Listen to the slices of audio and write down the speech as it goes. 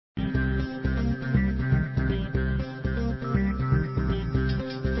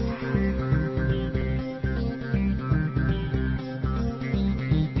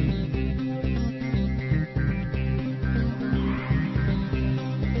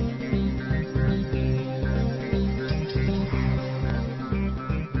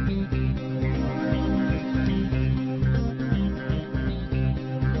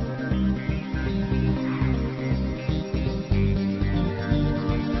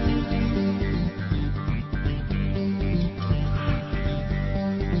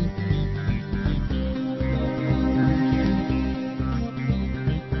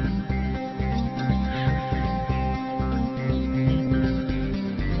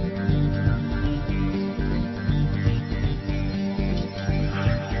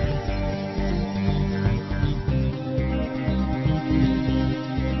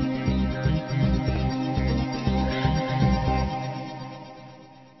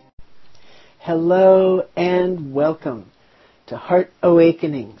Hello and welcome to Heart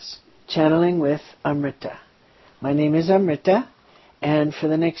Awakenings, Channeling with Amrita. My name is Amrita, and for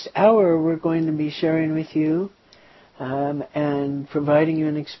the next hour we're going to be sharing with you and providing you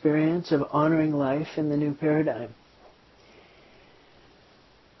an experience of honoring life in the new paradigm.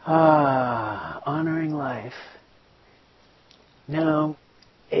 Honoring life. Now,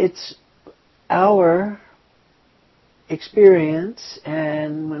 it's our experience,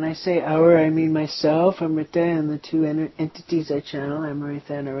 and when I say our, I mean myself, Amrita, and the two entities I channel,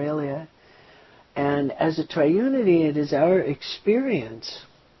 Amrita and Aurelia. And as a triunity, it is our experience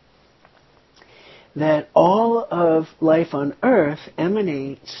that all of life on Earth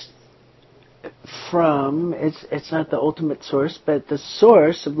emanates from, it's not the ultimate source, but the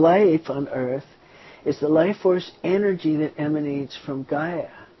source of life on Earth is the life force energy that emanates from Gaia.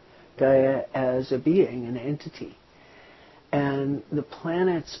 Gaia as a being, an entity. And the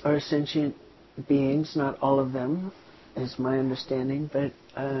planets are sentient beings, not all of them, is my understanding, but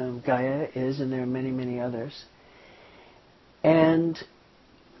Gaia is, and there are many, many others. And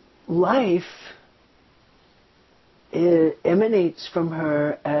life emanates from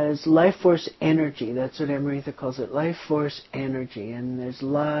her as life force energy. That's what Amrita calls it, life force energy. And there's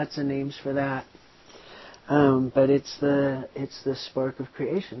lots of names for that. But it's the spark of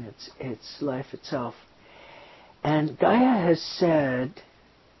creation. It's life itself. And Gaia has said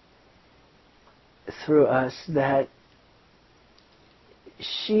through us that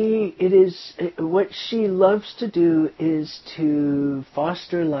what she loves to do is to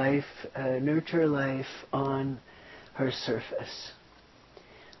foster life, nurture life on her surface.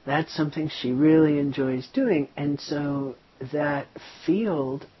 That's something she really enjoys doing, and so that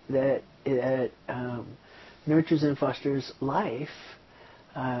field that nurtures and fosters life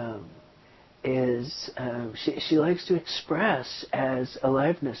she likes to express as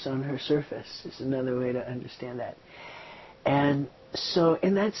aliveness on her surface, is another way to understand that. And so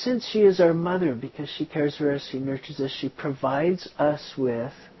in that sense she is our mother, because she cares for us, she nurtures us, she provides us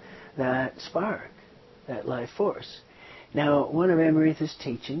with that spark, that life force. Now, one of Amrita's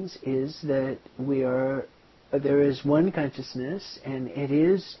teachings is that there is one consciousness, and it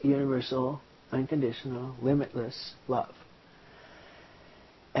is universal, unconditional, limitless love.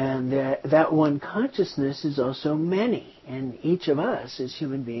 And that one consciousness is also many, and each of us as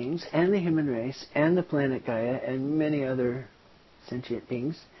human beings, and the human race, and the planet Gaia, and many other sentient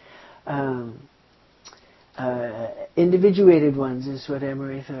beings, individuated ones is what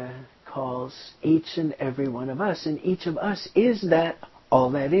Amrita calls each and every one of us, and each of us is that,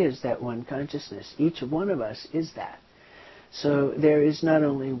 all that is, that one consciousness. Each of one of us is that. So there is not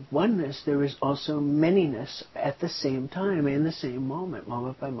only oneness, there is also manyness at the same time, in the same moment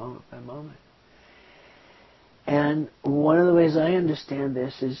by moment by moment. And one of the ways I understand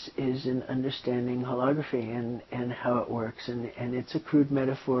this is in understanding holography and how it works. And it's a crude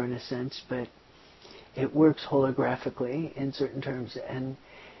metaphor in a sense, but it works holographically in certain terms. And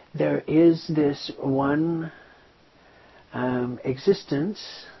there is this one existence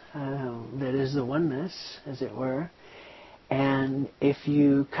that is the oneness, as it were. And if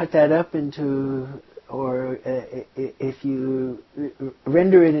you cut that up into, or if you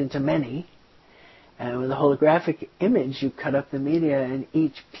render it into many, and with a holographic image, you cut up the media, and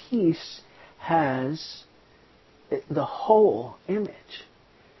each piece has the whole image.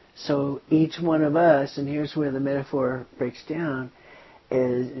 So each one of us, and here's where the metaphor breaks down,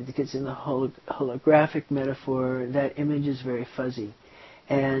 because in the holographic metaphor, that image is very fuzzy.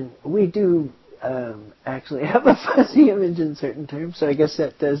 And we do actually have a fuzzy image in certain terms, so I guess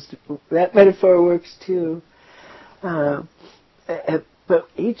that metaphor works too. But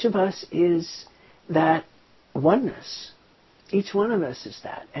each of us is that oneness. Each one of us is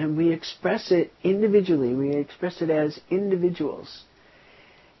that, and we express it individually. We express it as individuals.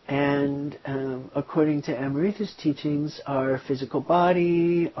 And according to Amrita's teachings, our physical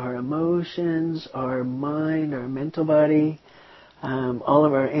body, our emotions, our mind, our mental body, all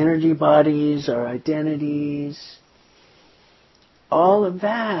of our energy bodies, our identities, all of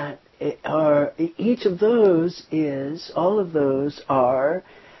that all of those are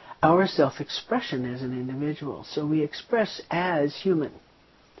our self-expression as an individual. So we express as human.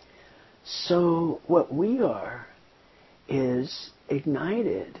 So what we are is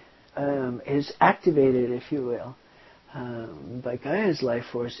ignited, is activated, if you will, by Gaia's life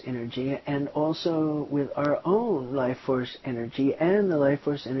force energy, and also with our own life force energy and the life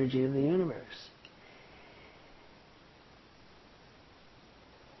force energy of the universe.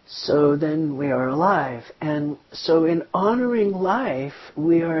 So then we are alive. And so in honoring life,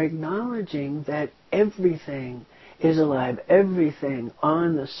 we are acknowledging that everything is alive. Everything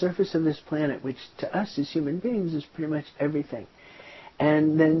on the surface of this planet, which to us as human beings is pretty much everything.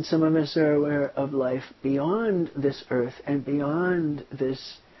 And then some of us are aware of life beyond this earth and beyond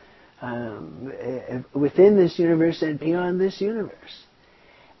this, within this universe and beyond this universe.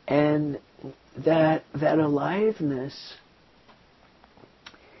 And that aliveness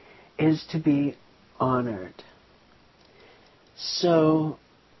is to be honored. So,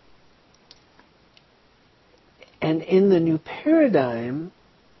 and in the new paradigm,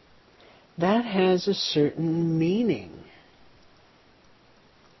 that has a certain meaning.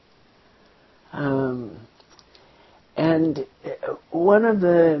 And one of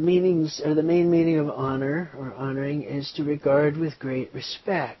the meanings, or the main meaning of honor, or honoring, is to regard with great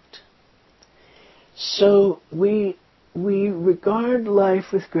respect. So we regard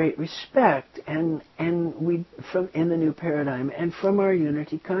life with great respect, and we from in the new paradigm, and from our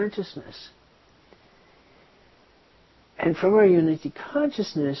unity consciousness. And from our unity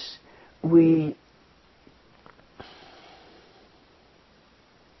consciousness, we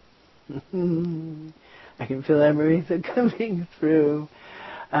I can feel Amrita coming through.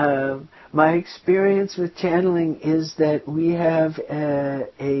 My experience with channeling is that we have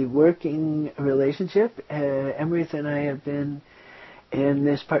a working relationship. Amrita and I have been in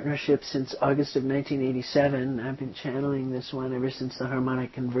this partnership since August of 1987. I've been channeling this one ever since the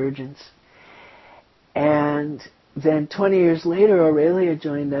harmonic convergence. And then 20 years later, Aurelia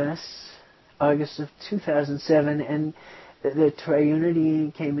joined us, August of 2007, and the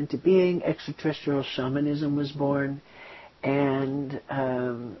triunity came into being. Extraterrestrial shamanism was born, and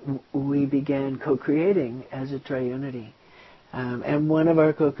we began co-creating as a triunity. And one of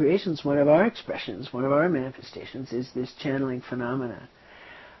our co-creations, one of our expressions, one of our manifestations is this channeling phenomena.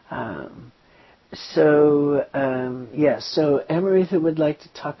 So Amrita would like to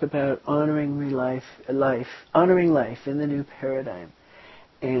talk about honoring life in the new paradigm.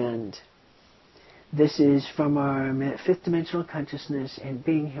 And this is from our fifth dimensional consciousness and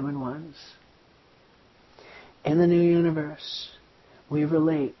being human ones. In the new universe, we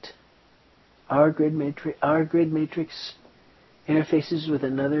relate our grid matrix interfaces with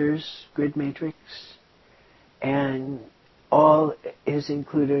another's grid matrix, and all is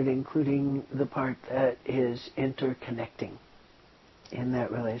included, including the part that is interconnecting in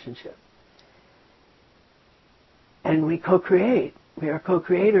that relationship. And we co-create. We are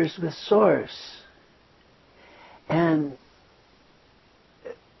co-creators with Source. And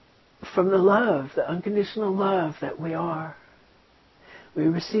from the love, the unconditional love that we are, we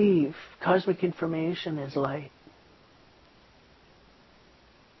receive cosmic information as light.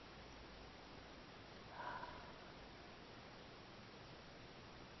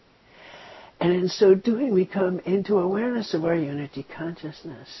 And in so doing, we come into awareness of our unity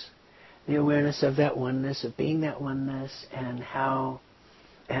consciousness, the awareness of that oneness, of being that oneness, and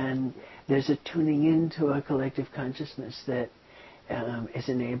there's a tuning into a collective consciousness that is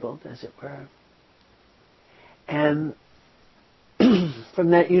enabled, as it were. And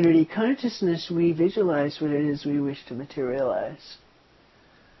from that unity consciousness, we visualize what it is we wish to materialize.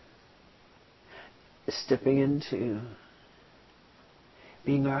 Stepping into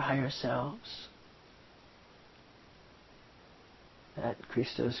being our higher selves, that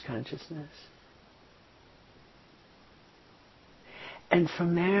Christos consciousness. And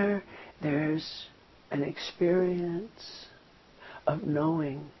from there, there's an experience of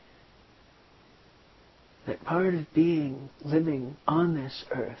knowing that part of being, living on this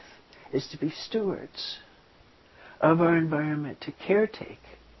earth, is to be stewards of our environment, to caretake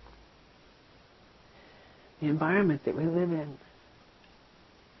the environment that we live in.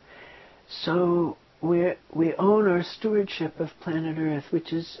 So we own our stewardship of planet Earth,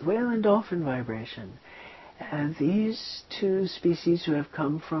 which is whale and dolphin vibration. And these two species who have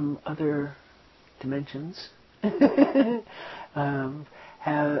come from other dimensions are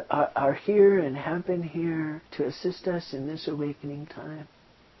here and have been here to assist us in this awakening time.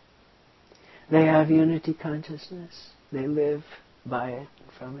 They have unity consciousness. They live by it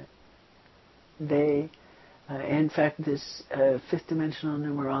and from it. In fact, this fifth dimensional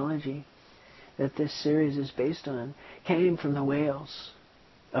numerology that this series is based on came from the whales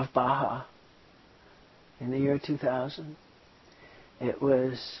of Baja in the year 2000. It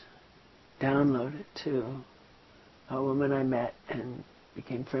was downloaded to a woman I met and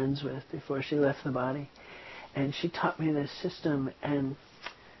became friends with before she left the body. And she taught me this system, and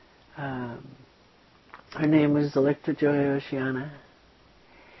her name was Electra Joy Oceana.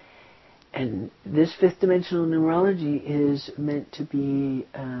 And this fifth dimensional numerology is meant to be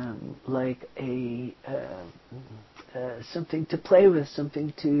like something to play with,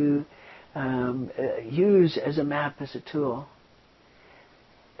 something to use as a map, as a tool.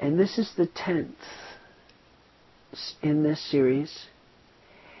 And this is the 10th in this series.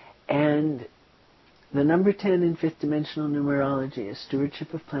 And the number 10 in fifth dimensional numerology is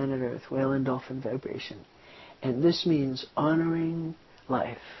stewardship of planet Earth, whale and dolphin vibration. And this means honoring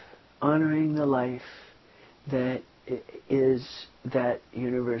life, honoring the life that is that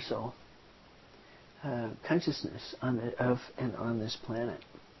universal consciousness on this planet.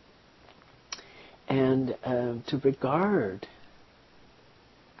 And to regard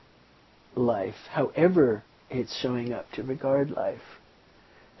life, however it's showing up, to regard life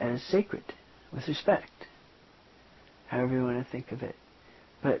as sacred, with respect, however you want to think of it,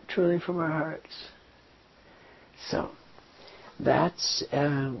 but truly from our hearts. So, that's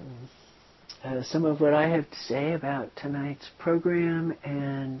some of what I have to say about tonight's program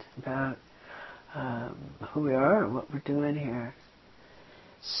and about who we are and what we're doing here.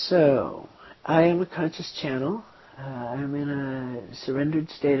 So, I am a conscious channel. I'm in a surrendered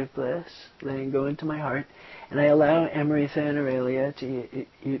state of bliss, letting go into my heart, and I allow Amrita and Aurelia to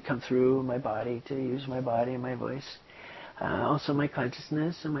come through my body, to use my body and my voice, also my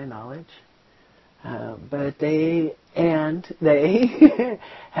consciousness and my knowledge. But they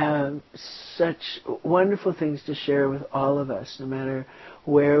have such wonderful things to share with all of us, no matter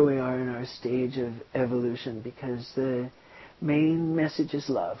where we are in our stage of evolution, because the main message is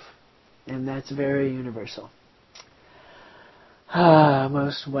love, and that's very universal.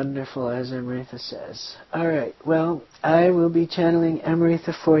 Most wonderful, as Amrita says. All right, well, I will be channeling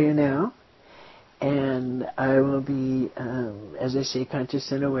Amrita for you now, and I will be, as I say,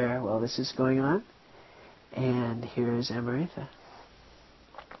 conscious and aware while this is going on. And here is Amrita.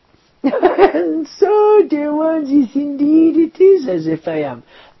 And so, dear ones, yes, indeed it is as if I am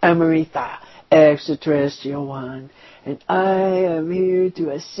Amrita, extraterrestrial one, and I am here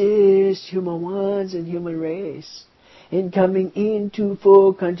to assist human ones and human race in coming into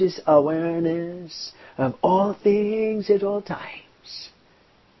full conscious awareness of all things at all times.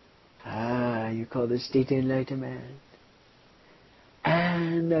 You call this state enlightenment.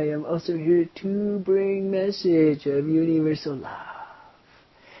 And I am also here to bring message of universal love.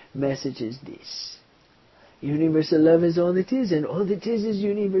 Message is this: universal love is all that is, and all that is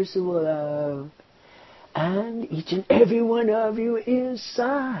universal love. And each and every one of you is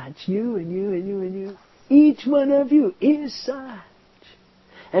such. You and you and you and you. Each one of you is such.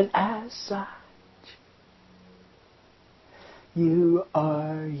 And as such, you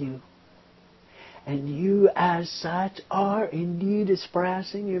are you. And you as such are indeed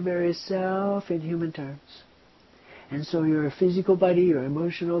expressing your very self in human terms. And so your physical body, your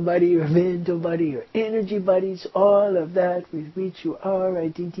emotional body, your mental body, your energy bodies, all of that with which you are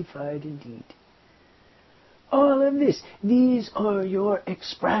identified indeed. All of this, these are your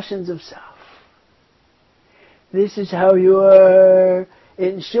expressions of self. This is how you are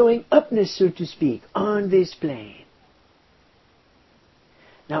in showing upness, so to speak, on this plane.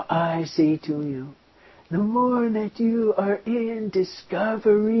 Now I say to you, the more that you are in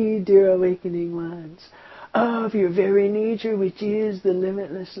discovery, dear awakening ones, of your very nature, which is the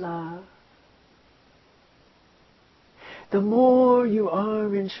limitless love, the more you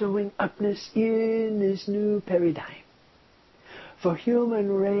are in showing upness in this new paradigm for human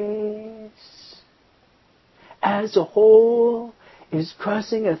race as a whole is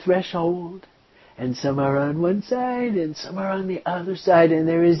crossing a threshold, and some are on one side and some are on the other side, and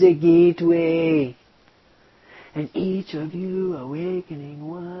there is a gateway. And each of you awakening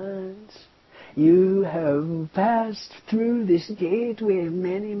ones, you have passed through this gateway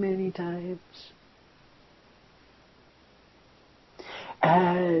many, many times.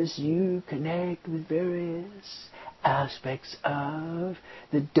 As you connect with various aspects of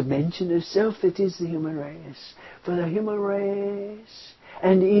the dimension of self that is the human race. For the human race,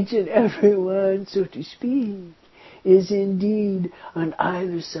 and each and every one, so to speak, is indeed on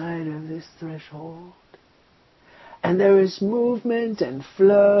either side of this threshold. And there is movement and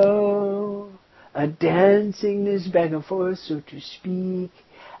flow, a dancingness back and forth, so to speak,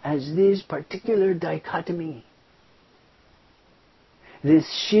 as this particular dichotomy, this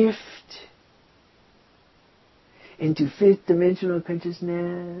shift into fifth dimensional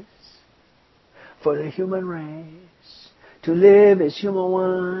consciousness for the human race to live as human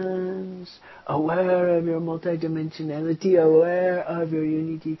ones, aware of your multidimensionality, aware of your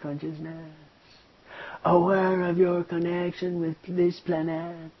unity consciousness, aware of your connection with this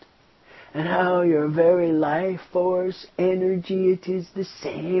planet, and how your very life force energy, it is the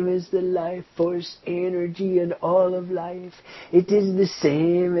same as the life force energy in all of life. It is the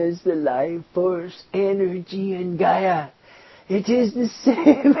same as the life force energy in Gaia. It is the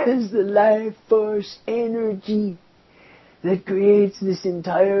same as the life force energy that creates this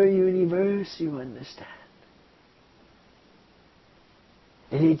entire universe, you understand.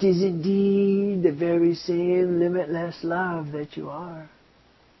 And it is indeed the very same limitless love that you are.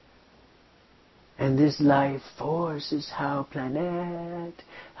 And this life force is how planet,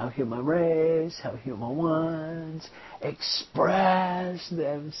 how human race, how human ones express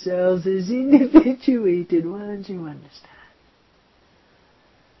themselves as individuated ones, you understand.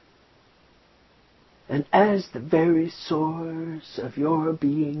 And as the very source of your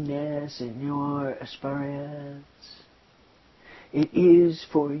beingness and your aspirance, it is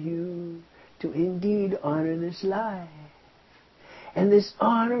for you to indeed honor this life. And this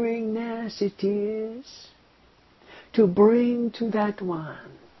honoringness it is to bring to that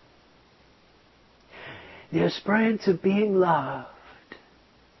one the aspirance of being loved,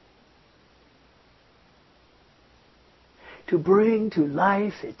 to bring to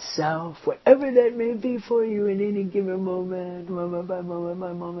life itself, whatever that may be for you in any given moment, moment by moment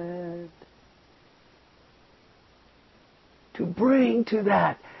by moment. To bring to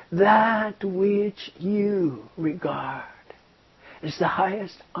that which you regard as the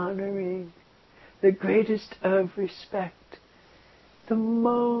highest honoring, the greatest of respect, the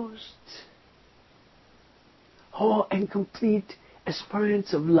most whole and complete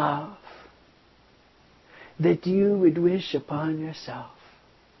aspirance of love that you would wish upon yourself.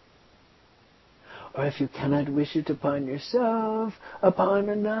 Or if you cannot wish it upon yourself, upon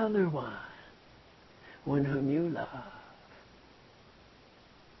another one whom you love.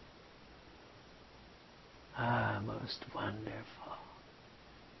 Ah, most wonderful.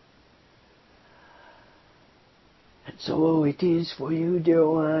 And so it is for you, dear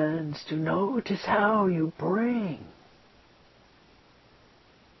ones, to notice how you bring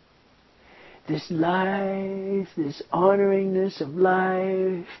this life, this honoringness of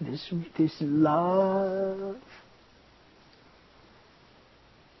life, this love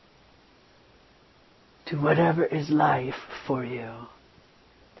to whatever is life for you.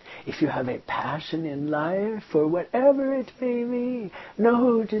 If you have a passion in life, for whatever it may be,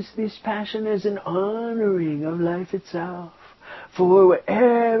 notice this passion as an honoring of life itself. For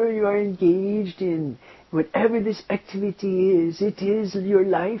whatever you are engaged in, whatever this activity is, it is your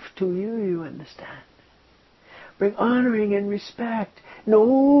life to you, you understand. Bring honoring and respect.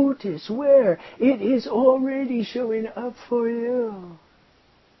 Notice where it is already showing up for you.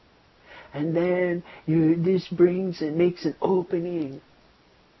 And then this brings and makes an opening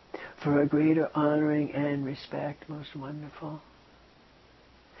for a greater honoring and respect. Most wonderful.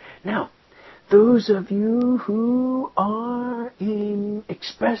 Now, those of you who are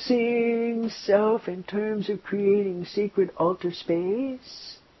expressing self in terms of creating sacred altar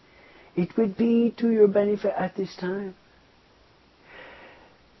space, it would be to your benefit at this time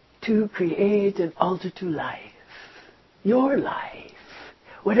to create an altar to life. Your life.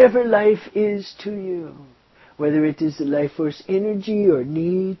 Whatever life is to you. Whether it is the life force energy or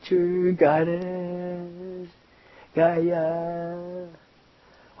nature, goddess, Gaia,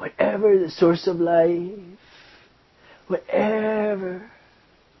 whatever the source of life, whatever,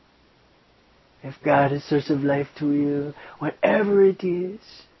 if God is source of life to you, whatever it is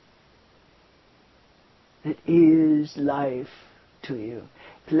that is life to you,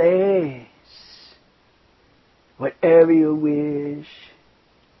 place whatever you wish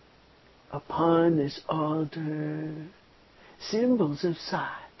upon this altar, symbols of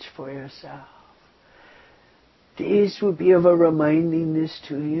such for yourself. This will be of a reminding this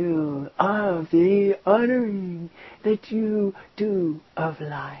to you of the honoring that you do of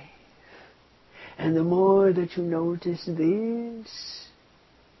life. And the more that you notice this,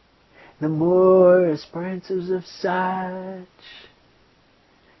 the more aspirances of such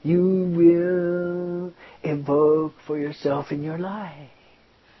you will evoke for yourself in your life.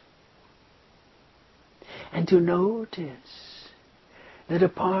 And to notice that a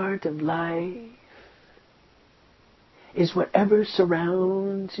part of life is whatever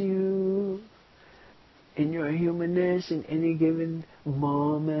surrounds you in your humanness in any given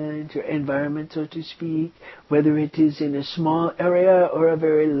moment, your environment, so to speak, whether it is in a small area or a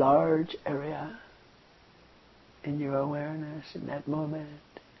very large area, in your awareness in that moment.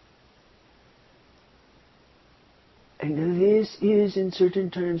 And this is, in certain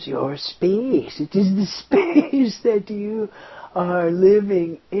terms, your space. It is the space that you are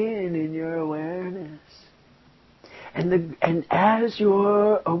living in your awareness. And as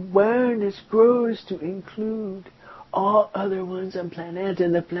your awareness grows to include all other ones on planet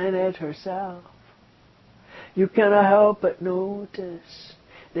and the planet herself, you cannot help but notice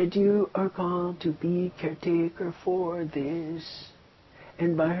that you are called to be caretaker for this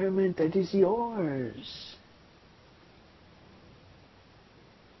environment that is yours.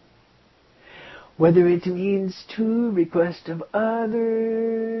 Whether it means to request of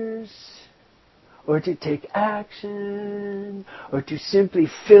others, or to take action, or to simply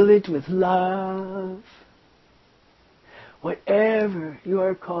fill it with love, whatever you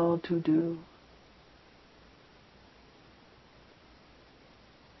are called to do,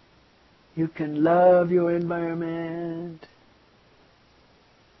 you can love your environment,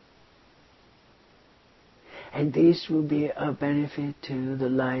 and this will be a benefit to the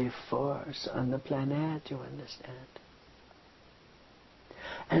life force on the planet, you understand.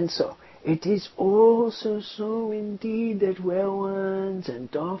 And so, it is also so indeed that well ones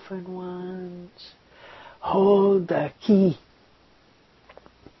and dolphin ones hold the key.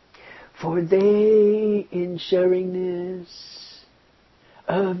 For they, in sharing this,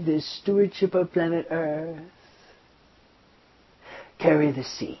 of this stewardship of planet Earth, carry the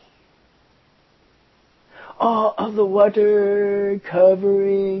sea. All of the water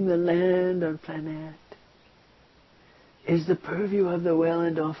covering the land on planet is the purview of the whale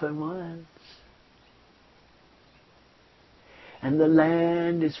and dolphin ones. And the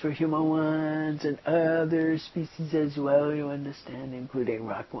land is for human ones and other species as well, you understand, including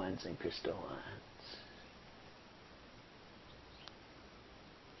rock ones and crystal ones.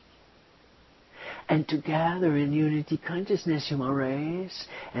 And together in unity consciousness, human race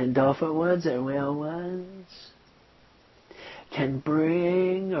and dolphin ones and whale ones can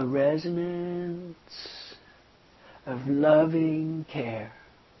bring a resonance of loving care,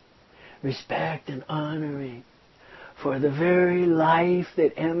 respect and honoring for the very life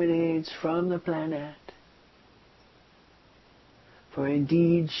that emanates from the planet. For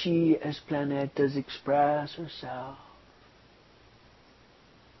indeed she as planet does express herself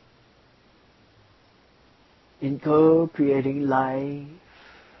in co-creating life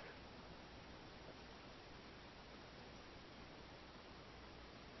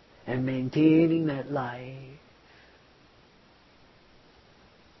and maintaining that life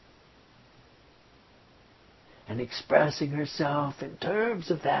and expressing herself in terms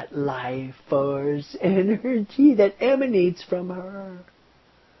of that life force energy that emanates from her.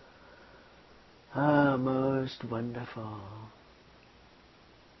 Ah, most wonderful.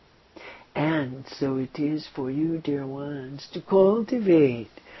 And so it is for you, dear ones, to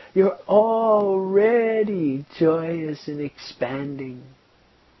cultivate your already joyous and expanding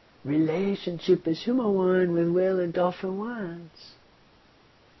relationship as human one with whale and dolphin ones.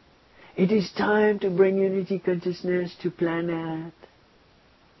 It is time to bring unity consciousness to planet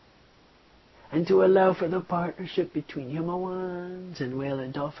and to allow for the partnership between human ones and whale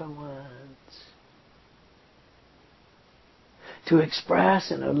and dolphin ones to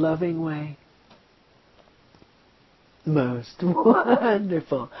express in a loving way. Most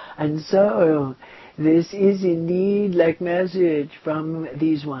wonderful. And so, this is indeed like message from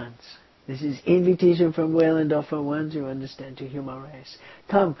these ones. This is invitation from whale and dolphin ones, you understand, to human race.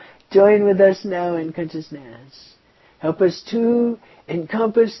 Come, join with us now in consciousness. Help us to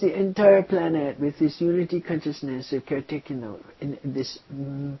encompass the entire planet with this unity consciousness of caretaking in this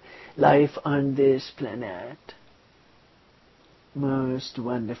life on this planet. Most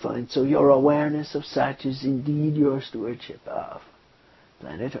wonderful. And so your awareness of such is indeed your stewardship of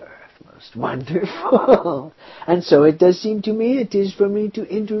planet Earth. Most wonderful. And so it does seem to me, it is for me to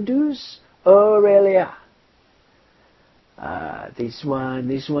introduce Aurelia. This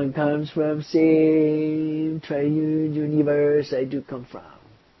one comes from same triune universe I do come from.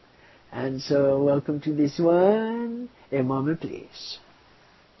 And so welcome to this one. A moment please.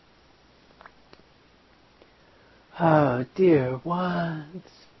 Oh, dear ones.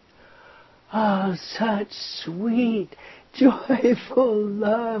 Oh, such sweet, joyful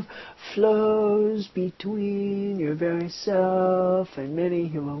love flows between your very self and many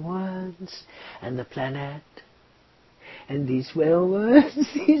human ones and the planet. And these whale ones,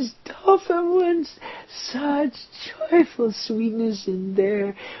 these dolphin ones, such joyful sweetness in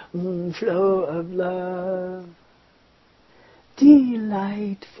their flow of love.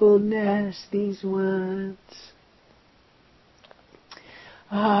 Delightfulness, these ones.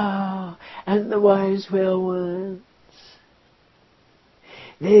 Ah, and the wise whale ones,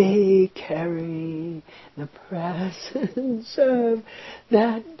 they carry the presence of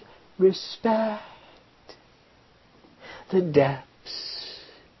that respect, the depths,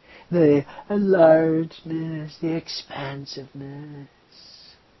 the largeness, the expansiveness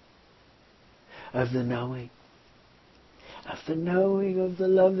of the knowing of the knowing of the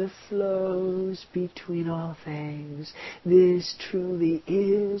love that flows between all things. This truly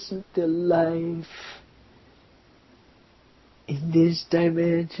is the life. In this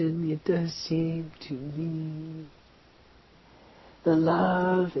dimension, it does seem to me, the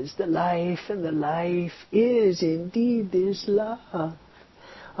love is the life, and the life is indeed this love.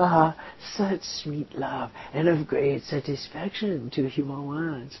 Ah, such sweet love, and of great satisfaction to human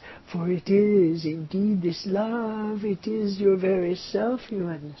ones, for it is indeed this love. It is your very self, you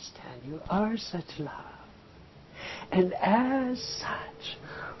understand. You are such love. And as such,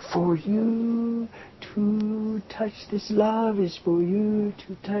 for you to touch this love is for you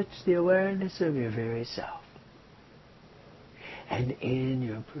to touch the awareness of your very self. And in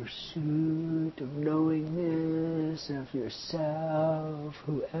your pursuit of knowingness of yourself,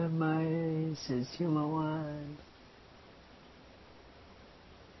 who am I, says human one.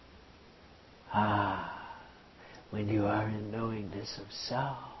 When you are in knowingness of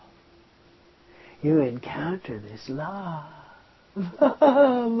self, you encounter this love.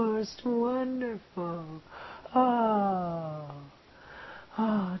 Most wonderful.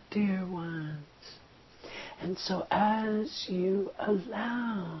 Dear ones. And so as you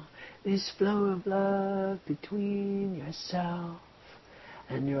allow this flow of love between yourself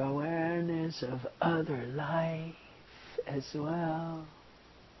and your awareness of other life as well,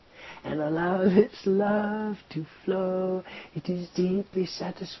 and allow this love to flow, it is deeply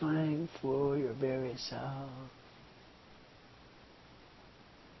satisfying for your very self.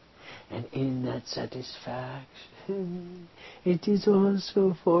 And in that satisfaction, it is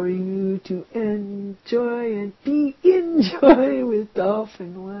also for you to enjoy and be in joy with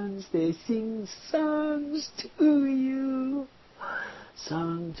dolphin ones. They sing songs to you,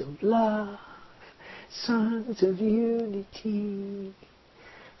 songs of love, songs of unity,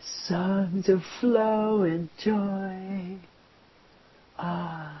 songs of flow and joy.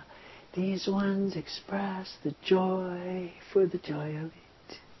 These ones express the joy for the joy of it.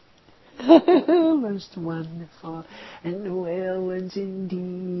 Most wonderful. And the whale ones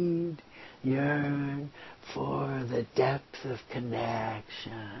indeed yearn for the depth of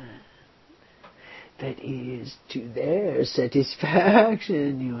connection that is to their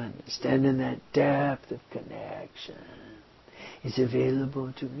satisfaction, you understand, and that depth of connection is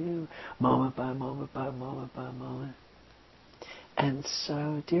available to you moment by moment by moment by moment. And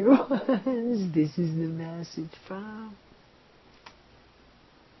so, dear ones, this is the message from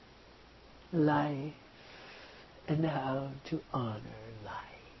life and how to honor life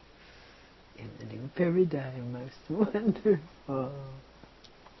in the new paradigm. Most wonderful.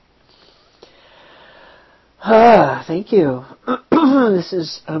 Thank you. This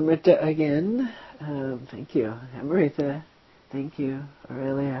is Amrita again. Thank you, Amrita. Thank you,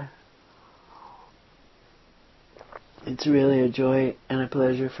 Aurelia. It's really a joy and a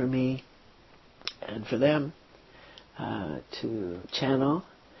pleasure for me and for them to channel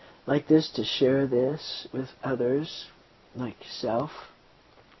like this, to share this with others like yourself,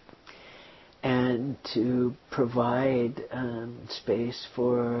 and to provide space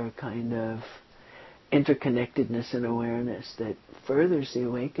for kind of interconnectedness and awareness that furthers the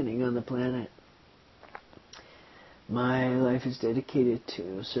awakening on the planet. My life is dedicated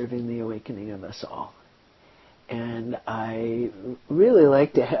to serving the awakening of us all. And I really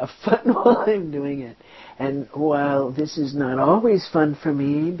like to have fun while I'm doing it. And while this is not always fun for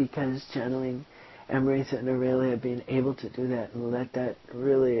me, because channeling Amrita and Aurelia, being able to do that and let that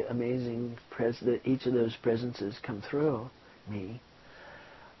really amazing each of those presences come through me,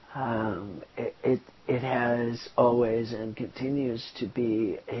 it has always and continues to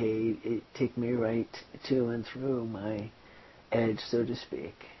be take me right to and through my edge, so to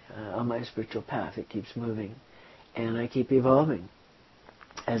speak. On my spiritual path, it keeps moving. And I keep evolving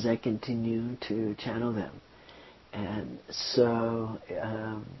as I continue to channel them. And so,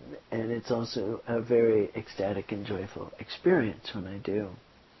 and it's also a very ecstatic and joyful experience when I do.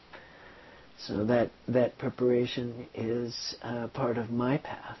 So that preparation is part of my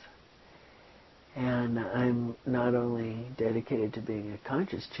path. And I'm not only dedicated to being a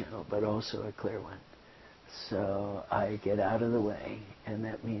conscious channel, but also a clear one. So I get out of the way, and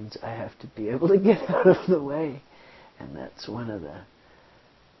that means I have to be able to get out of the way. And that's one of the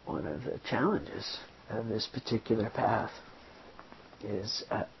challenges of this particular path. Is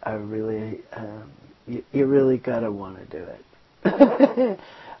I really you really gotta want to do it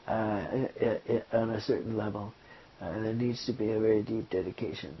on a certain level. There needs to be a very deep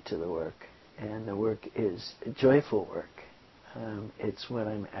dedication to the work, and the work is joyful work. It's what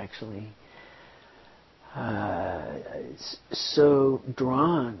I'm actually so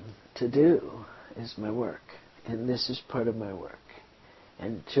drawn to do, is my work. and this is part of my work.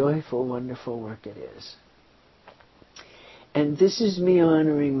 And joyful, wonderful work it is. And this is me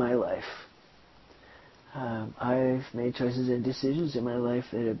honoring my life. I've made choices and decisions in my life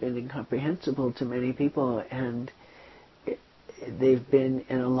that have been incomprehensible to many people, and they've been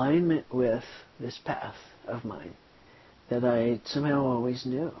in alignment with this path of mine that I somehow always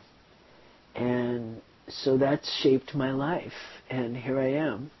knew. And so that's shaped my life, and here I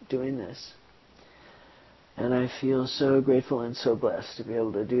am doing this. And I feel so grateful and so blessed to be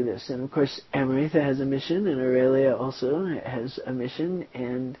able to do this. And of course, Amrita has a mission, and Aurelia also has a mission,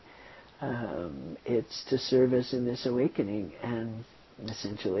 and it's to serve us in this awakening, and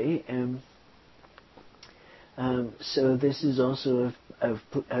essentially. And so this is also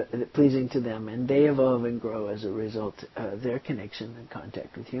pleasing to them, and they evolve and grow as a result of their connection and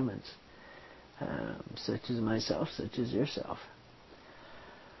contact with humans, such as myself, such as yourself.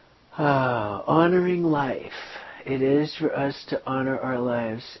 Honoring life. It is for us to honor our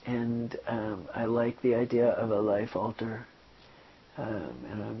lives, and I like the idea of a life altar,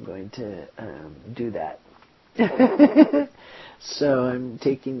 and I'm going to do that. So I'm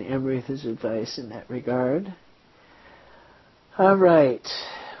taking Amrita's advice in that regard. All right,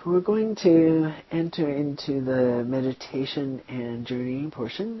 we're going to enter into the meditation and journey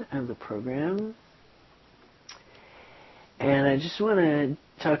portion of the program. And I just want to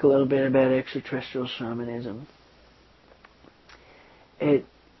talk a little bit about extraterrestrial shamanism.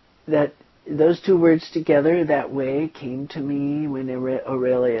 Those two words together that way came to me when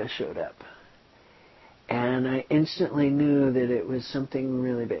Aurelia showed up. And I instantly knew that it was something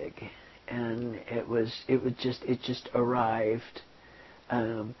really big. And it just arrived.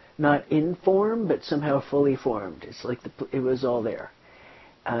 Not in form, but somehow fully formed. It's like it was all there.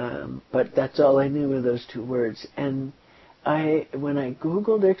 But that's all I knew of those two words. And when I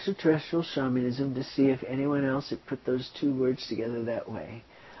Googled extraterrestrial shamanism to see if anyone else had put those two words together that way,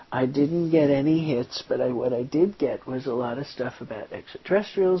 I didn't get any hits, but what I did get was a lot of stuff about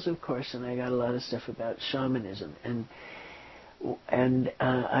extraterrestrials, of course, and I got a lot of stuff about shamanism. And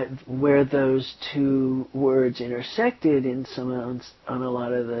where those two words intersected on a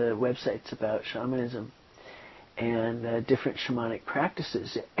lot of the websites about shamanism and different shamanic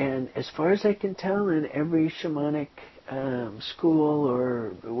practices. And as far as I can tell, in every shamanic school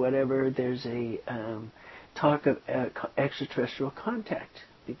or whatever, there's a talk of extraterrestrial contact,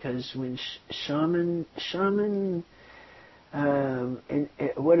 because when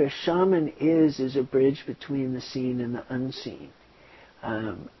what a shaman is a bridge between the seen and the unseen,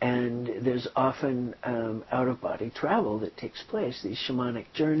 and there's often out-of-body travel that takes place. These shamanic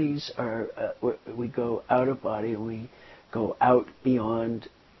journeys are we go out of body, and we go out beyond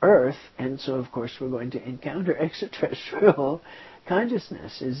Earth, and so of course we're going to encounter extraterrestrial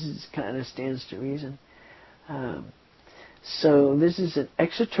consciousness. This kind of stands to reason. So this is an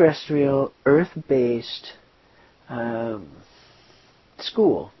extraterrestrial, Earth-based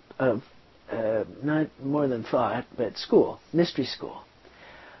school of not more than thought, but school, mystery school.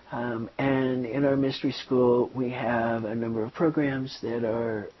 And in our mystery school, we have a number of programs that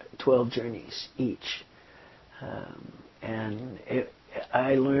are 12 journeys each.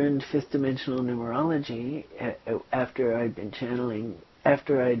 I learned fifth dimensional numerology after I'd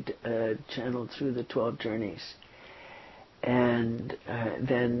channeled through the 12 journeys. And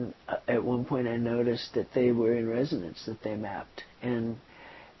then at one point I noticed that they were in resonance, that they mapped. And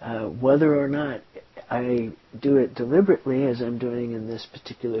whether or not I do it deliberately, as I'm doing in this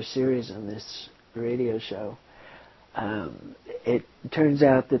particular series on this radio show, it turns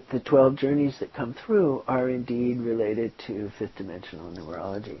out that the 12 journeys that come through are indeed related to fifth dimensional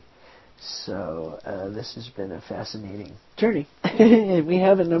numerology. So this has been a fascinating journey. We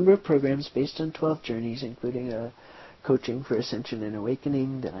have a number of programs based on 12 journeys, including a coaching for ascension and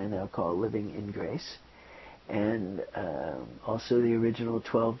awakening that I now call Living in Grace, and also the original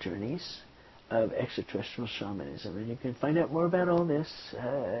 12 journeys of extraterrestrial shamanism. And you can find out more about all this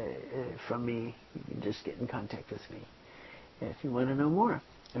from me. You can just get in contact with me if you want to know more,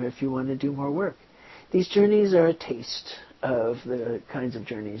 or if you want to do more work. These journeys are a taste of the kinds of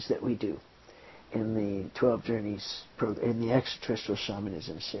journeys that we do in the 12 journeys in the extraterrestrial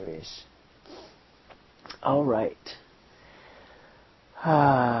shamanism series. All right.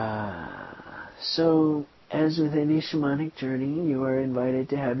 So, as with any shamanic journey, you are invited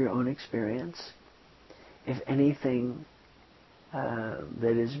to have your own experience. If anything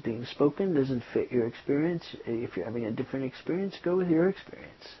that is being spoken doesn't fit your experience, if you're having a different experience, go with your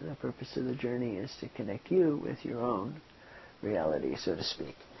experience. The purpose of the journey is to connect you with your own reality, so to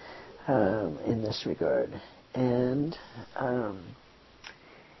speak, in this regard. And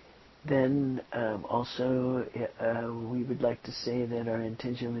Then also we would like to say that our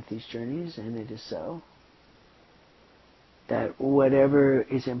intention with these journeys, and it is so, that whatever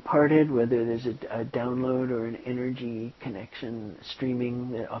is imparted, whether there's a download or an energy connection,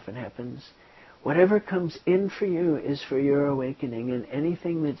 streaming that often happens, whatever comes in for you is for your awakening, and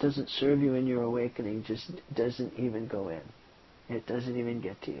anything that doesn't serve you in your awakening just doesn't even go in. It doesn't even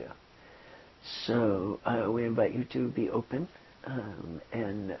get to you. So we invite you to be open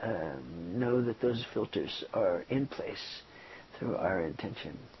and know that those filters are in place through our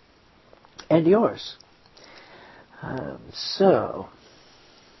intention and yours. So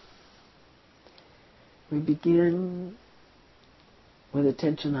we begin with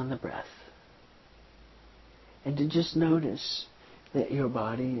attention on the breath, and to just notice that your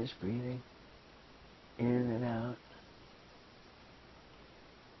body is breathing in and out.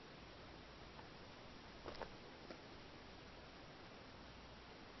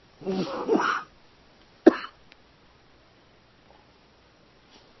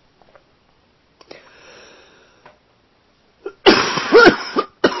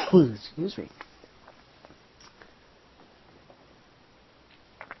 Excuse me.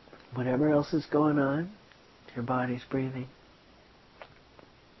 Whatever else is going on, your body's breathing.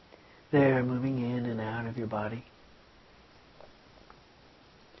 They're moving in and out of your body.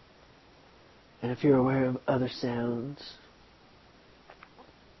 And if you're aware of other sounds,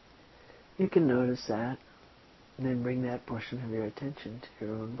 you can notice that, and then bring that portion of your attention to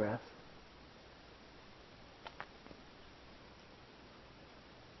your own breath.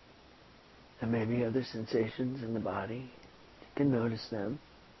 And maybe other sensations in the body. You can notice them,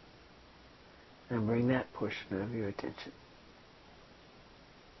 and bring that portion of your attention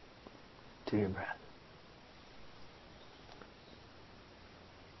to your breath.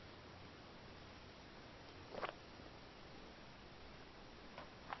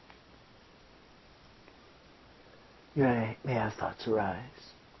 You may have thoughts arise.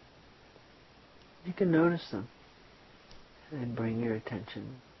 You can notice them and bring your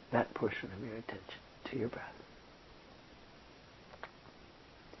attention, that portion of your attention, to your breath.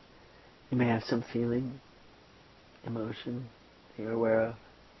 You may have some feeling, emotion that you're aware of.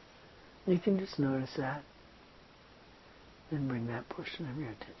 You can just notice that and bring that portion of your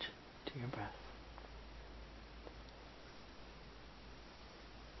attention to your breath.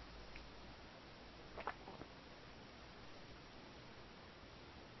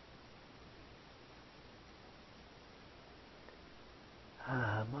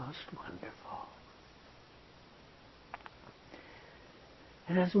 Most wonderful.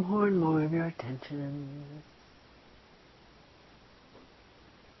 And as more and more of your attention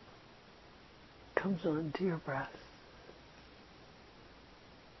comes on to your breath,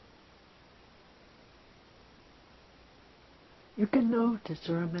 you can notice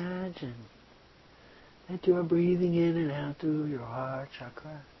or imagine that you are breathing in and out through your heart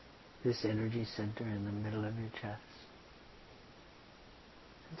chakra, this energy center in the middle of your chest.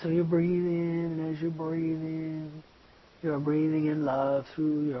 And so you breathe in, and as you breathe in, you are breathing in love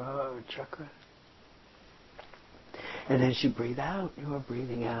through your heart chakra. And as you breathe out, you are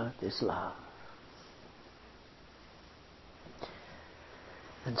breathing out this love.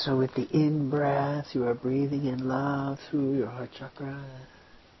 And so with the in-breath, you are breathing in love through your heart chakra.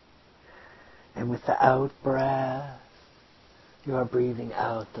 And with the out-breath, you are breathing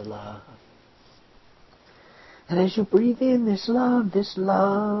out the love. And as you breathe in this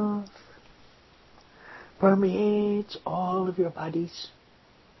love permeates all of your bodies.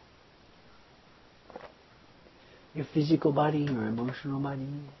 Your physical body, your emotional body,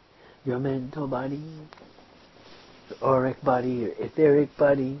 your mental body, your auric body, your etheric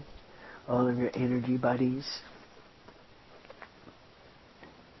body, all of your energy bodies.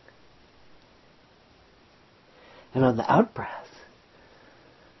 And on the out-breath,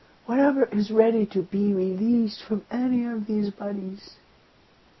 whatever is ready to be released from any of these bodies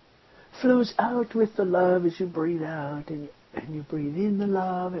flows out with the love as you breathe out, and you breathe in the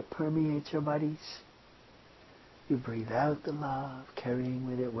love, it permeates your bodies. You breathe out the love, carrying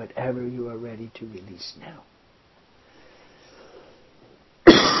with it whatever you are ready to release now.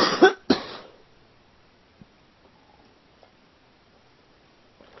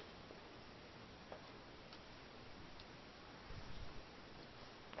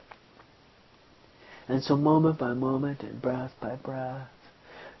 And so moment by moment and breath by breath,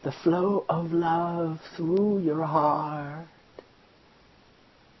 the flow of love through your heart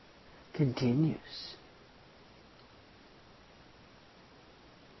continues.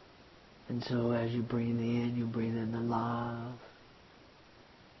 And so as you breathe in, you breathe in the love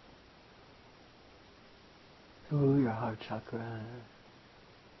through your heart chakra.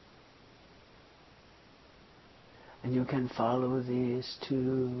 And you can follow these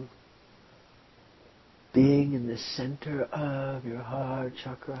to being in the center of your heart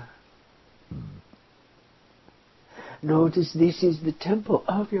chakra. Notice this is the temple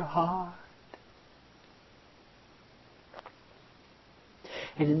of your heart.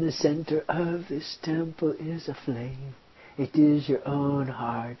 And in the center of this temple is a flame. It is your own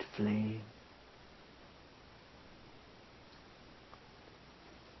heart flame.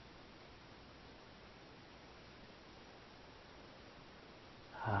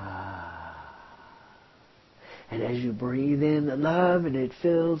 And as you breathe in the love and it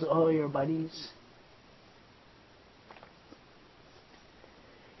fills all your bodies,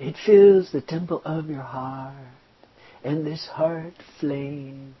 it fills the temple of your heart, and this heart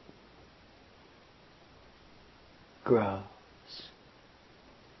flame grows.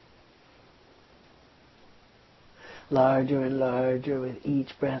 Larger and larger with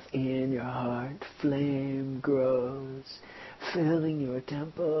each breath in, your heart flame grows, filling your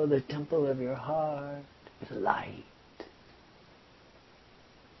temple, the temple of your heart, with light.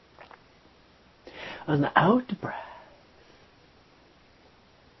 On the out breath,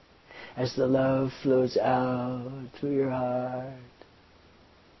 as the love flows out through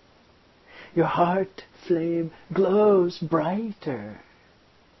your heart flame glows brighter,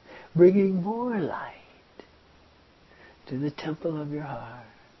 bringing more light to the temple of your heart.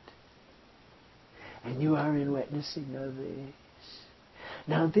 And you are in witnessing of this.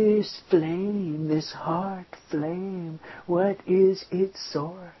 Now this flame, this heart flame, what is its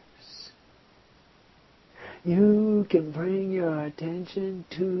source? You can bring your attention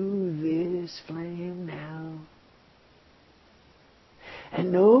to this flame now.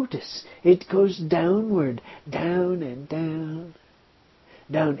 And notice it goes downward, down and down,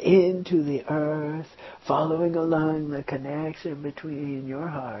 down into the earth, following along the connection between your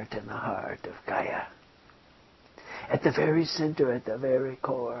heart and the heart of Gaia. At the very center, at the very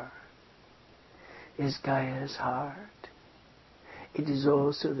core, is Gaia's heart. It is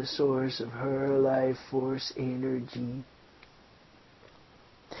also the source of her life force energy.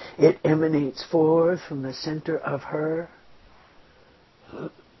 It emanates forth from the center of her,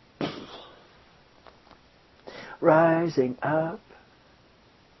 rising up.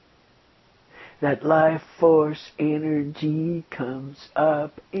 That life force energy comes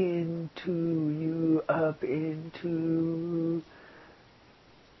up into you, up into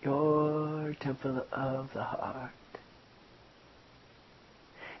your temple of the heart.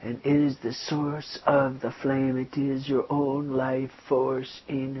 And it is the source of the flame. It is your own life force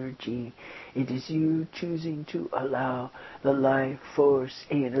energy. It is you choosing to allow the life force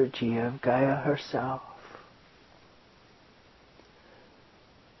energy of Gaia herself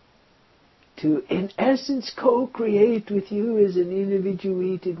to, in essence, co-create with you as an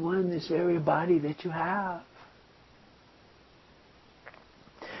individuated one, this very body that you have.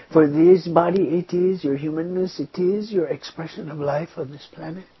 For this body, it is your humanness, it is your expression of life on this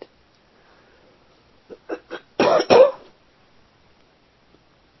planet.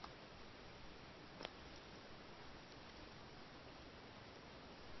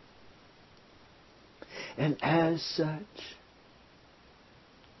 And as such,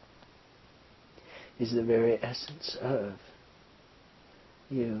 is the very essence of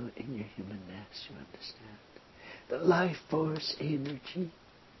you in your humanness, you understand? The life force energy.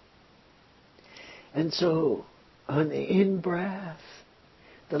 And so, on the in-breath,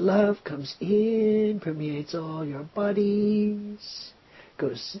 the love comes in, permeates all your bodies,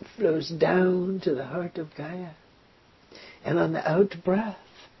 flows down to the heart of Gaia. And on the out-breath,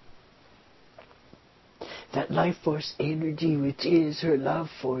 that life force energy, which is her love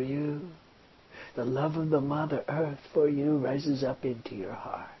for you, the love of the Mother Earth for you, rises up into your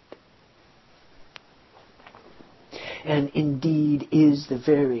heart. And indeed is the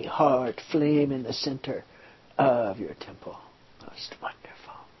very heart flame in the center of your temple. Most wonderful.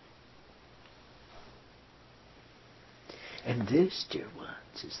 And this, dear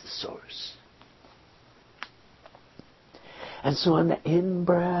ones, is the source. And so on the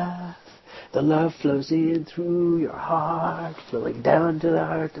in-breath, the love flows in through your heart, flowing down to the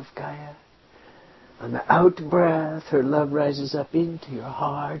heart of Gaia. On the out-breath, her love rises up into your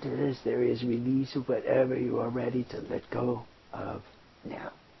heart as there is release of whatever you are ready to let go of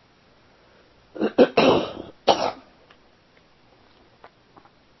now.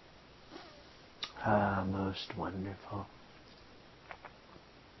 Most wonderful.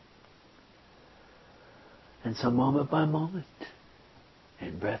 And so moment by moment,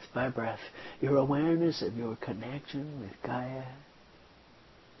 and breath by breath, your awareness of your connection with Gaia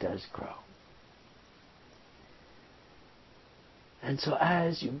does grow. And so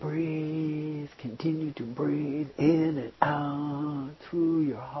as you breathe, continue to breathe in and out through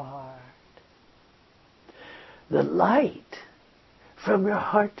your heart. The light from your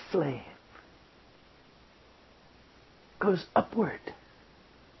heart flame goes upward.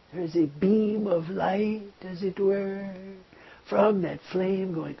 There is a beam of light, as it were, from that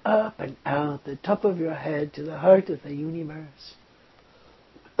flame going up and out the top of your head to the heart of the universe.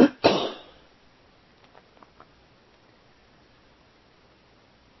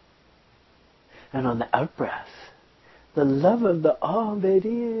 And on the out-breath, the love of the all that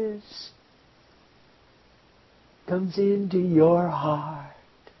is comes into your heart,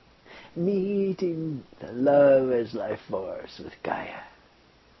 meeting the love as life force with Gaia.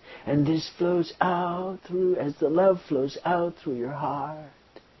 And this flows out through, as the love flows out through your heart,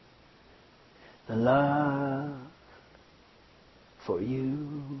 the love for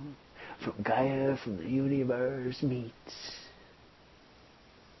you from Gaia, from the universe, meets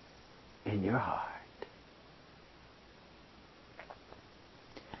in your heart.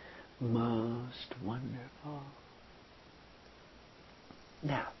 Most wonderful.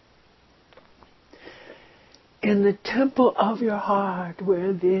 Now, in the temple of your heart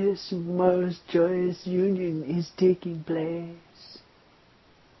where this most joyous union is taking place,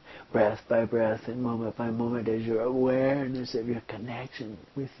 breath by breath and moment by moment, as your awareness of your connection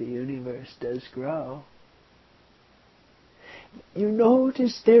with the universe does grow, you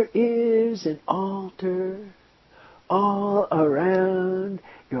notice there is an altar all around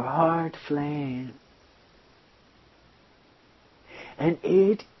your heart flame, and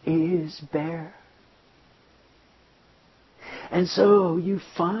it is bare. And so you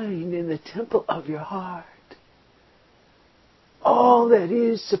find in the temple of your heart all that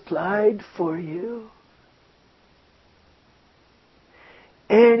is supplied for you.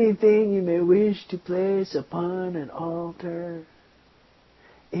 Anything you may wish to place upon an altar,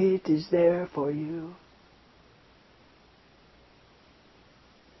 it is there for you.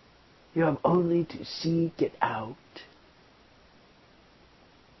 You have only to seek it out.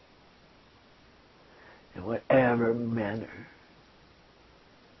 In whatever manner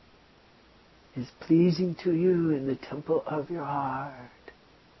is pleasing to you in the temple of your heart.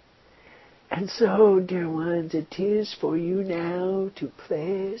 And so, dear ones, it is for you now to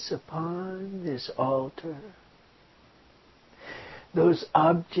place upon this altar those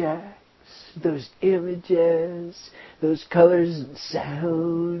objects, those images, those colors and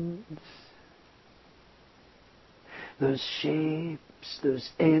sounds, those shapes, those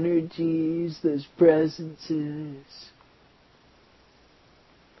energies, those presences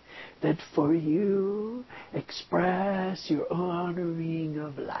that for you express your honoring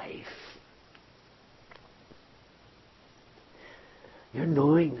of life, your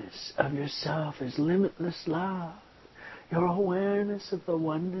knowingness of yourself as limitless love, your awareness of the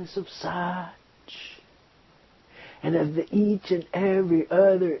oneness of such, and of the each and every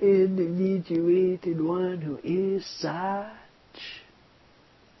other individuated one who is such,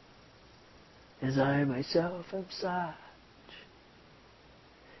 as I myself am such,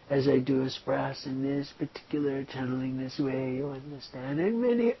 as I do express in this particular channeling this way, you understand, and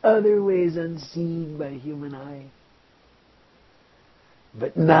many other ways unseen by human eye,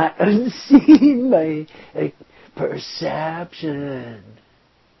 but not unseen by perception.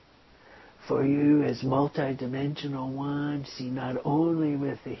 For you as multidimensional one, see not only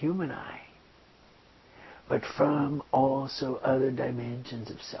with the human eye, but from also other dimensions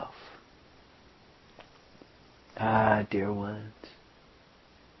of self. Ah, dear ones.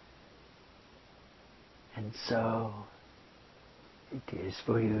 And so, it is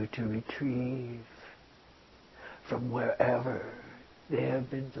for you to retrieve from wherever they have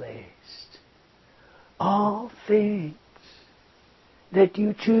been placed all things that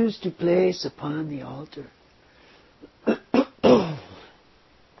you choose to place upon the altar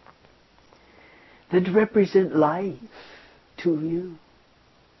that represent life to you,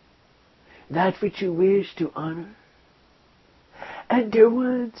 that which you wish to honor. And dear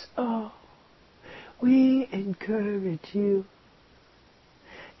ones, we encourage you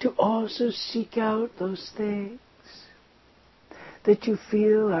to also seek out those things that you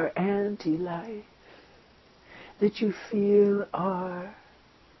feel are anti-life, that you feel are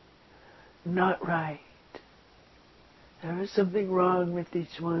not right. There is something wrong with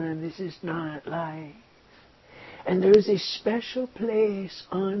each one. This is not life. And there is a special place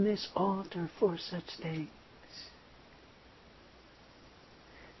on this altar for such things.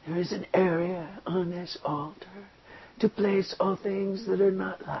 There is an area on this altar to place all things that are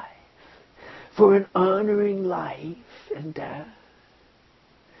not life, for an honoring life and death,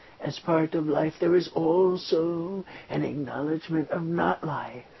 as part of life, there is also an acknowledgement of not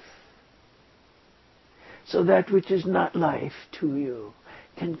life. So that which is not life to you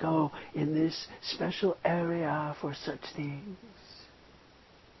can go in this special area for such things.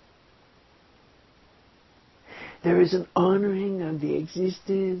 There is an honoring of the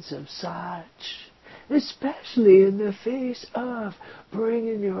existence of such, especially in the face of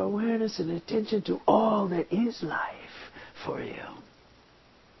bringing your awareness and attention to all that is life for you.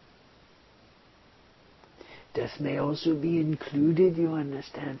 Death may also be included, you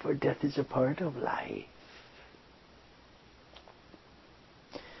understand, for death is a part of life.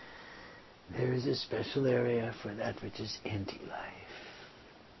 There is a special area for that which is anti-life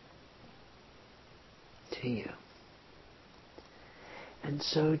to you. And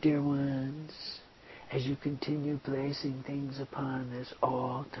so, dear ones, as you continue placing things upon this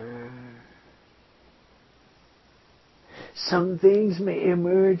altar, some things may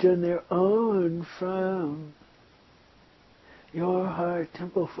emerge on their own from your heart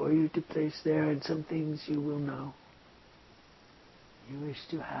temple for you to place there, and some things you will know you wish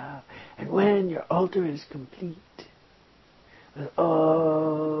to have. And when your altar is complete, with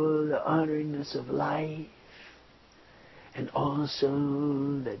all the honoringness of life, and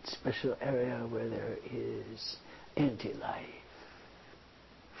also that special area where there is anti-life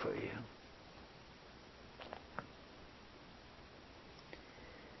for you,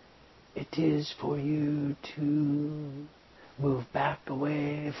 it is for you to move back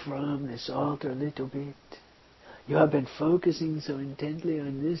away from this altar a little bit. You have been focusing so intently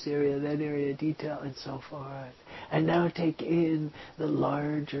on this area, that area, detail, and so forth. And now take in the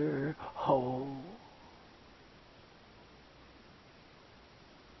larger whole.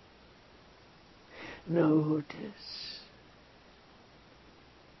 Notice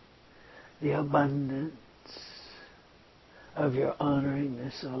the abundance of your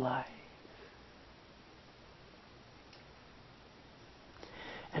honoringness of life.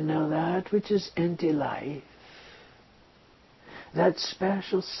 And now that which is anti-life, that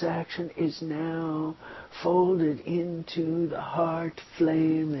special section is now folded into the heart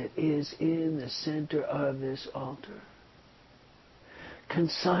flame that is in the center of this altar,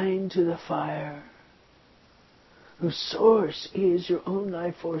 consigned to the fire, whose source is your own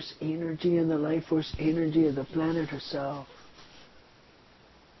life force energy and the life force energy of the planet herself.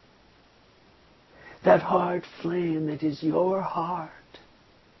 That heart flame that is your heart.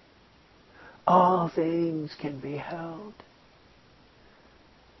 All things can be held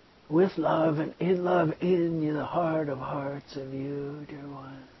with love and in love in the heart of hearts of you, dear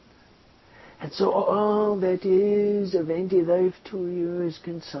one. And so all that is of anti-life to you is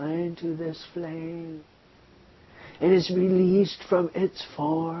consigned to this flame and is released from its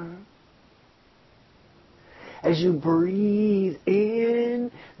form. As you breathe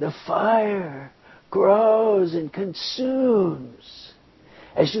in, the fire grows and consumes.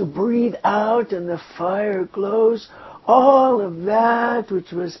 As you breathe out and the fire glows, all of that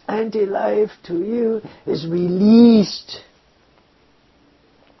which was anti-life to you is released.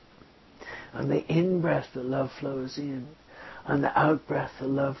 On the in-breath, the love flows in. On the out-breath, the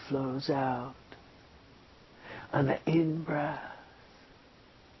love flows out. On the in-breath,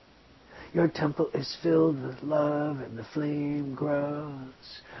 your temple is filled with love and the flame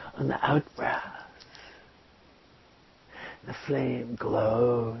grows. On the out-breath, the flame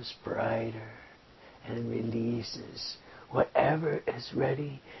glows brighter and releases whatever is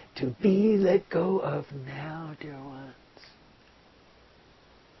ready to be let go of now, dear ones.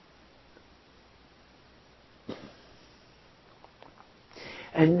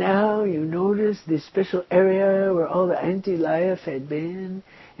 And now you notice this special area where all the anti-life had been,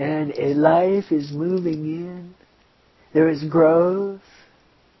 and a life is moving in. There is growth.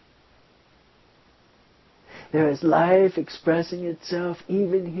 There is life expressing itself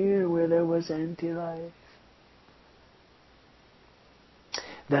even here where there was anti-life.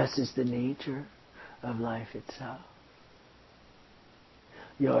 Thus is the nature of life itself.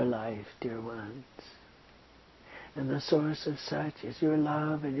 Your life, dear ones. And the source of such is your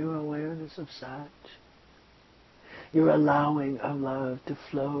love and your awareness of such. Your allowing of love to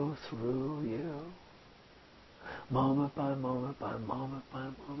flow through you. Moment by moment by moment by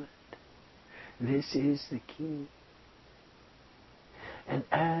moment. This is the key. And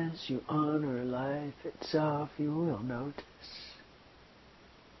as you honor life itself, you will notice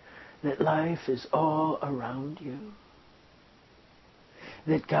that life is all around you.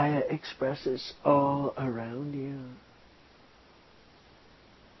 That Gaia expresses all around you.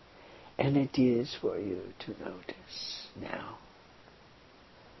 And it is for you to notice now.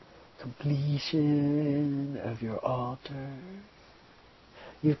 Completion of your altar.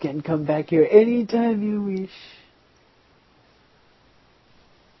 You can come back here anytime you wish.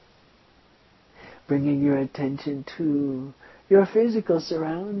 Bringing your attention to your physical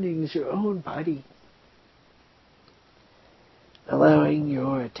surroundings, your own body. Allowing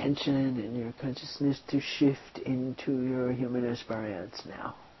your attention and your consciousness to shift into your human experience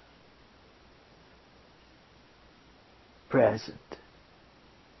now. Present.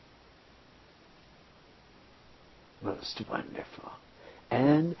 Most wonderful.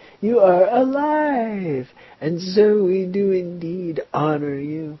 And you are alive. And so we do indeed honor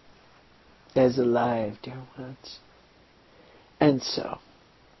you as alive, dear ones. And so,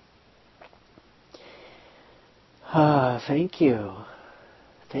 thank you.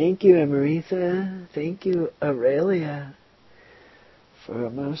 Thank you, Amrita. Thank you, Aurelia, for a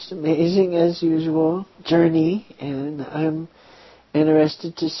most amazing, as usual, journey. And I'm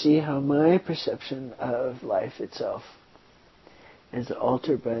interested to see how my perception of life itself is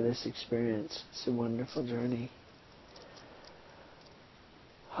altered by this experience. It's a wonderful journey.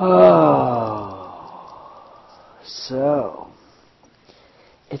 So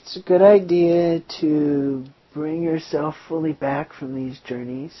it's a good idea to bring yourself fully back from these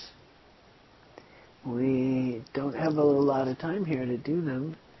journeys. We don't have a lot of time here to do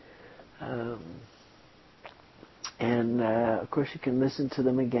them. Of course you can listen to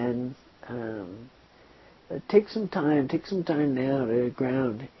them again. Take some time now to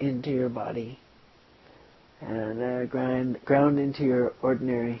ground into your body and ground into your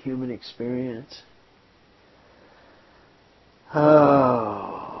ordinary human experience.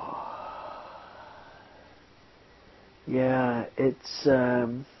 Yeah, it's our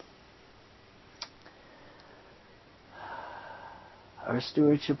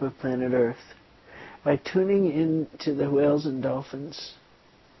stewardship of planet Earth. By tuning in to the whales and dolphins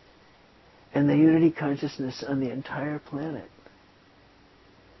and the unity consciousness on the entire planet,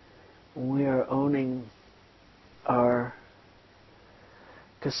 we are owning our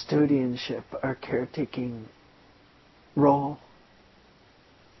custodianship, our caretaking role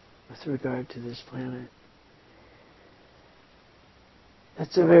with regard to this planet.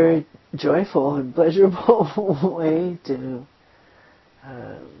 It's a very joyful and pleasurable way to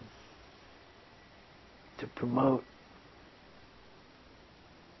promote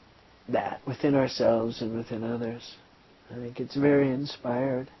that within ourselves and within others. I think it's very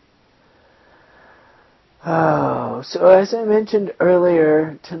inspired. So as I mentioned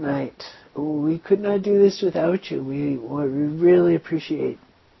earlier tonight, we could not do this without you. We really appreciate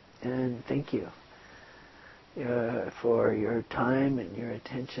and thank you for your time and your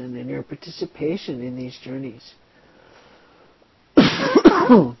attention and your participation in these journeys.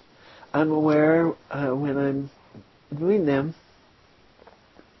 I'm aware when I'm doing them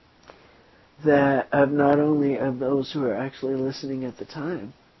that of not only of those who are actually listening at the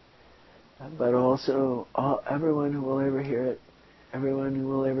time, but also everyone who will ever hear it, everyone who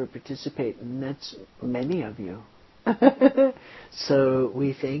will ever participate, and that's many of you. So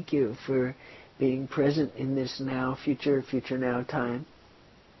we thank you for being present in this now, future now time,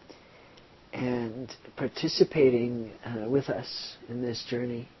 and participating with us in this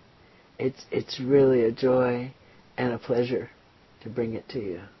journey. It's really a joy and a pleasure to bring it to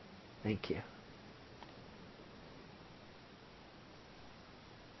you. Thank you.